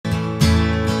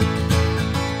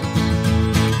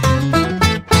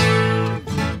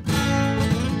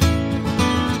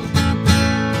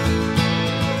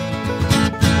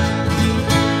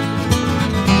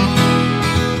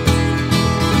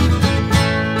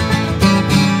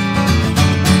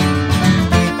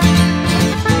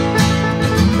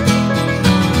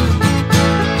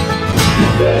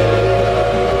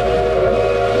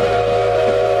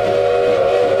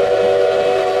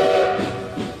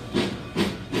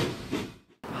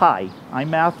Hi,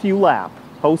 I'm Matthew Lapp,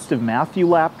 host of Matthew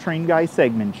Lapp Train Guy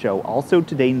Segment Show. Also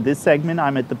today in this segment,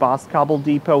 I'm at the Boscobel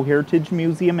Depot Heritage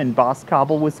Museum in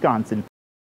Boscobel, Wisconsin.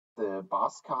 The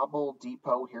Boscobel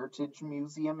Depot Heritage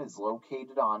Museum is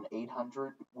located on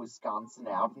 800 Wisconsin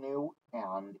Avenue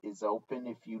and is open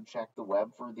if you check the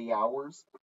web for the hours.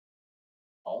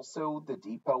 Also, the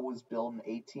depot was built in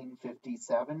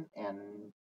 1857 and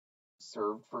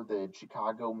served for the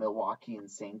Chicago, Milwaukee, and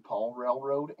St. Paul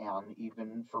Railroad and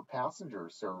even for passenger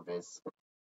service.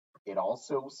 It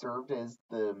also served as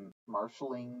the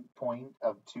marshaling point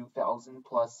of 2,000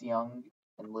 plus young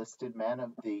enlisted men of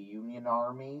the Union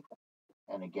Army,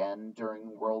 and again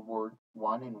during World War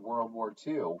I and World War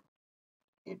II.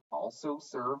 It also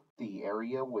served the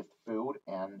area with food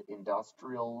and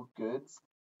industrial goods,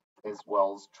 as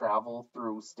well as travel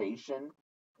through station,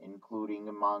 including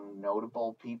among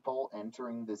notable people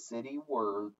entering the city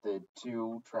were the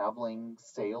two traveling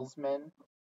salesmen,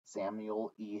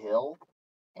 Samuel E. Hill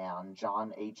and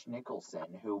John H. Nicholson,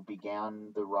 who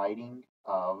began the writing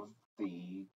of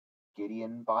the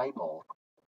Gideon Bible,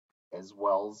 as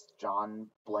well as John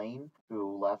Blaine,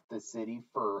 who left the city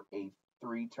for a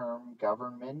three-term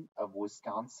government of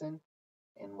Wisconsin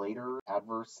and later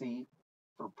advocacy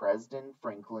for President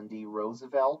Franklin D.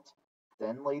 Roosevelt.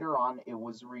 Then later on it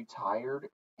was retired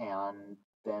and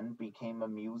then became a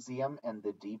museum, and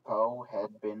the depot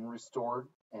had been restored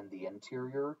and the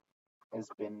interior has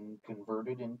been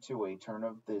converted into a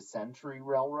turn-of-the-century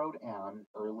railroad and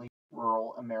early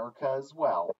rural America as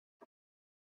well.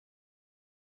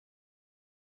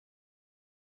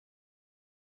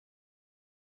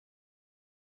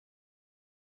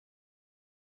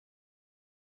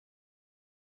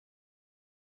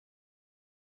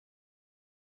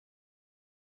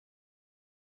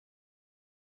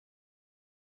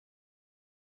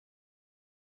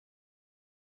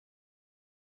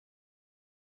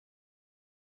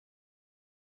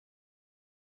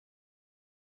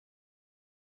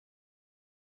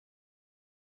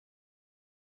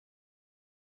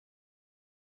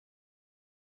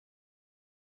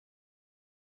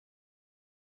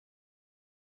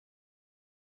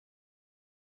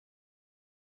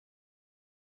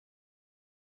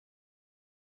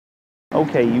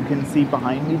 Okay, you can see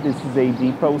behind me, this is a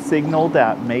depot signal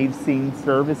that may have seen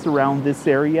service around this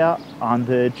area on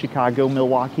the Chicago,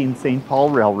 Milwaukee, and St. Paul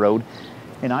Railroad.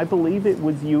 And I believe it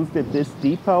was used at this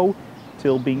depot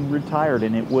till being retired,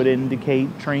 and it would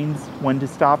indicate trains when to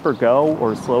stop or go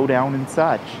or slow down and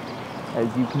such, as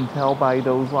you can tell by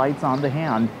those lights on the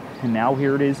hand. And now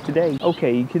here it is today.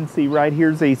 Okay, you can see right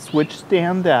here's a switch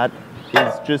stand that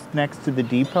is just next to the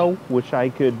depot. Wish I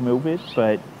could move it,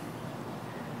 but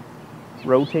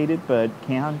rotate it, but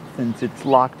can't since it's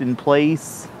locked in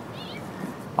place.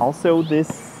 Also,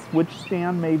 this switch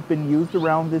stand may have been used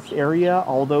around this area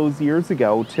all those years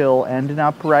ago till ending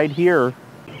up right here.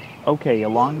 Okay,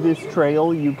 along this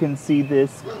trail you can see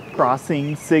this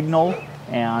crossing signal,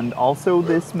 and also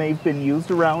this may have been used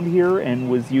around here and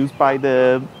was used by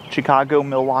the Chicago,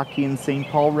 Milwaukee, and St.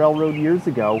 Paul Railroad years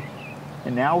ago.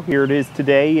 And now here it is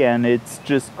today, and it's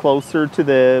just closer to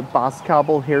the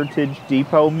Boscobel Heritage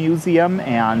Depot Museum.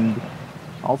 And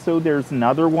also there's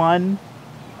another one,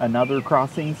 another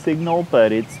crossing signal,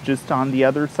 but it's just on the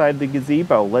other side of the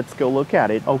gazebo. Let's go look at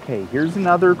it. Okay, here's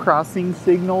another crossing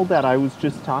signal that I was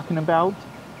just talking about,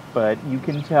 but you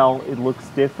can tell it looks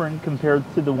different compared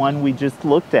to the one we just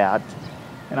looked at.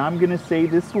 And I'm going to say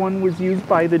this one was used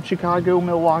by the Chicago,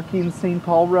 Milwaukee, and St.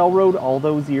 Paul Railroad all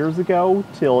those years ago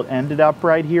till it ended up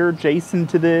right here adjacent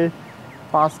to the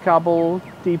Boscobel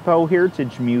Depot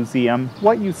Heritage Museum.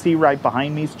 What you see right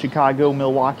behind me is Chicago,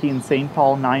 Milwaukee, and St.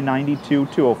 Paul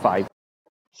 992-205.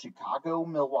 Chicago,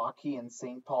 Milwaukee, and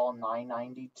St. Paul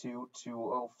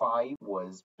 992-205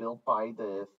 was built by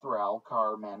the Thrall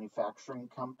Car Manufacturing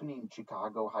Company in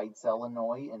Chicago Heights,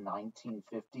 Illinois in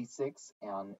 1956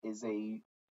 and is a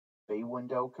bay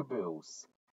window caboose.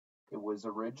 It was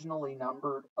originally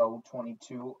numbered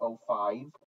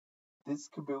 02205. This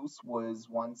caboose was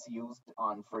once used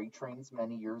on freight trains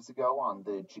many years ago on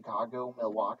the Chicago,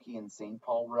 Milwaukee, and St.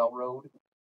 Paul Railroad,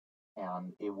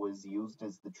 and it was used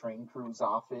as the train crew's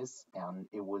office, and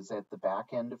it was at the back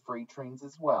end of freight trains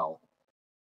as well.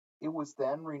 It was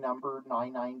then renumbered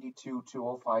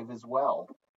 992-205 as well.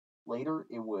 Later,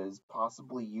 it was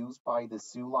possibly used by the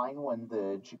Soo Line when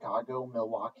the Chicago,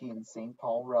 Milwaukee, and St.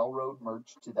 Paul Railroad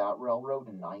merged to that railroad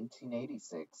in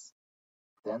 1986.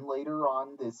 Then later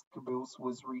on, this caboose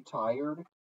was retired,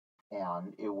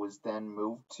 and it was then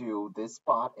moved to this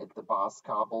spot at the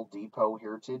Boscobel Depot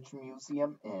Heritage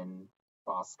Museum in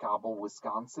Boscobel,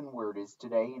 Wisconsin, where it is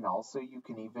today, and also you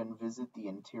can even visit the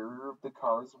interior of the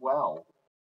car as well.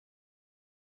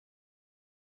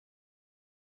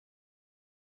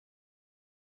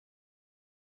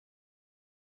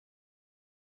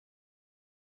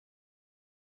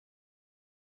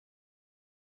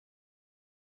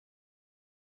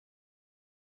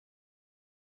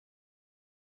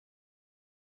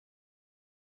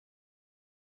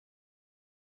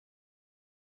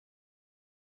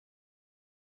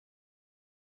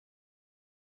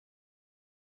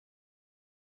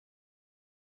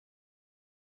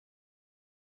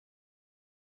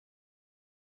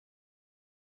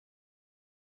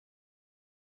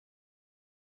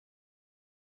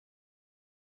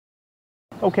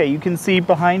 Okay, you can see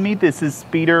behind me, this is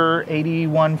Speeder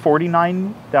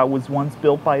 8149. That was once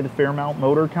built by the Fairmount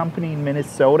Motor Company in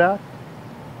Minnesota.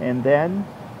 And then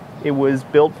it was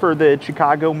built for the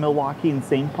Chicago, Milwaukee, and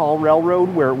St. Paul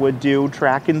Railroad, where it would do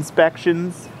track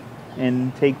inspections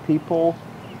and take people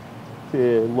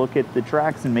to look at the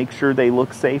tracks and make sure they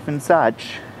look safe and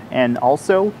such. And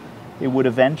also, it would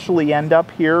eventually end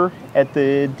up here at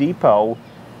the depot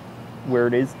where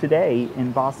it is today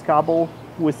in Boscobel,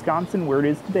 Wisconsin, where it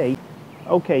is today.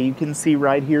 Okay, you can see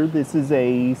right here, this is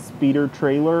a speeder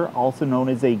trailer, also known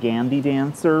as a Gandhi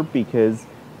dancer, because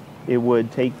it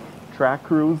would take track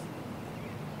crews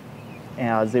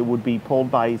as it would be pulled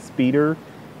by a speeder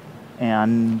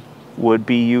and would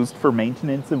be used for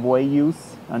maintenance of way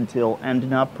use until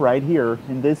ending up right here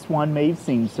in this one may have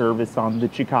seen service on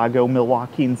the Chicago,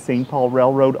 Milwaukee, and St. Paul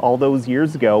Railroad all those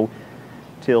years ago,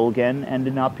 till again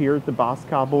ending up here at the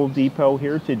Boscobel Depot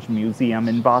Heritage Museum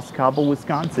in Boscobel,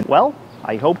 Wisconsin. Well,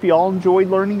 I hope you all enjoyed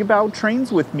learning about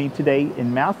trains with me today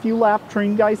in Matthew Lapp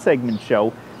Train Guy segment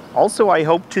show. Also, I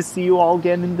hope to see you all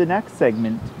again in the next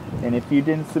segment. And if you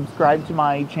didn't subscribe to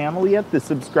my channel yet, the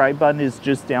subscribe button is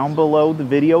just down below the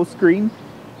video screen.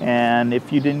 And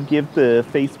if you didn't give the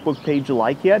Facebook page a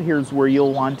like yet, here's where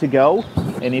you'll want to go.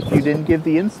 And if you didn't give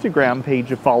the Instagram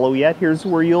page a follow yet, here's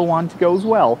where you'll want to go as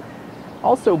well.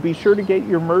 Also, be sure to get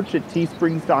your merch at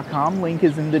teesprings.com. Link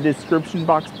is in the description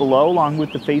box below, along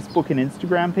with the Facebook and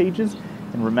Instagram pages.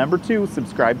 And remember to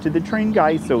subscribe to the Train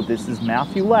Guy. So this is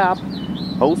Matthew Lapp,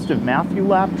 host of Matthew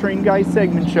Lapp Train Guy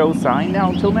segment show, signing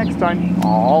out until next time.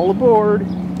 All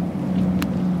aboard!